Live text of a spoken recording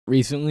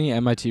Recently,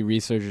 MIT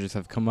researchers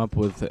have come up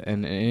with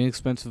an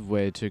inexpensive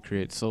way to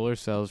create solar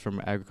cells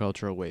from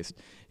agricultural waste.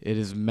 It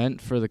is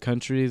meant for the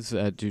countries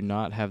that do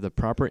not have the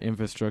proper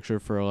infrastructure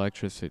for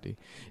electricity.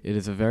 It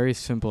is a very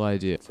simple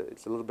idea.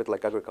 It's a little bit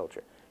like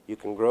agriculture. You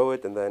can grow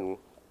it and then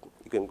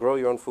you can grow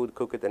your own food,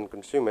 cook it, and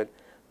consume it.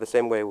 The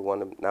same way we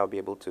want to now be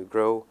able to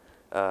grow,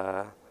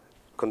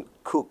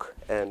 cook,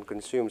 and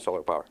consume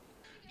solar power.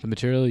 The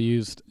material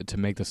used to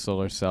make the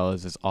solar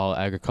cells is all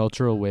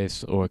agricultural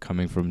waste or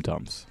coming from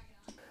dumps.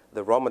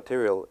 The raw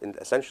material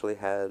essentially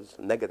has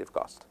negative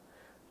cost.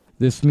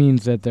 This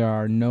means that there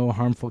are no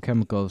harmful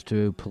chemicals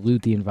to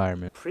pollute the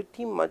environment.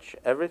 Pretty much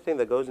everything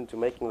that goes into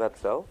making that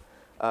cell,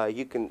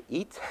 you can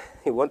eat.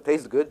 It won't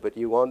taste good, but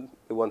it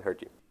won't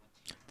hurt you.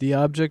 The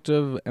object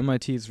of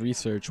MIT's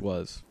research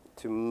was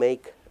to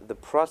make the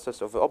process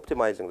of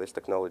optimizing this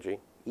technology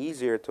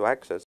easier to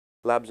access.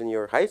 Labs in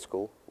your high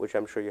school, which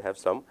I'm sure you have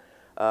some,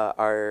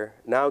 are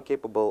now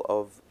capable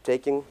of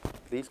taking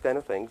these kind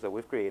of things that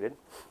we've created,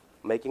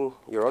 making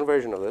your own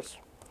version of this,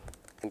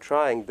 and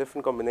trying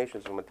different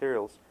combinations of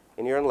materials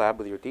in your own lab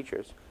with your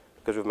teachers,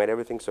 because we've made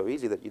everything so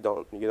easy that you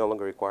no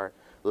longer require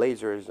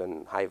lasers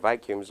and high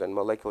vacuums and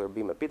molecular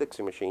beam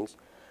epitaxy machines,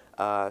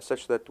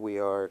 such that we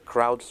are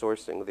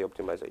crowdsourcing the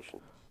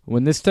optimization.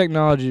 When this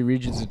technology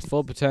reaches its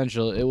full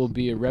potential, it will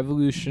be a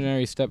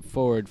revolutionary step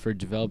forward for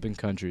developing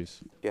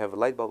countries. If you have a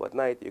light bulb at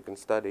night, you can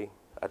study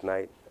at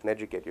night and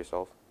educate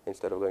yourself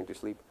instead of going to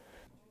sleep.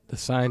 The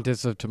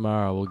scientists of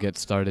tomorrow will get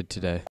started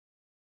today.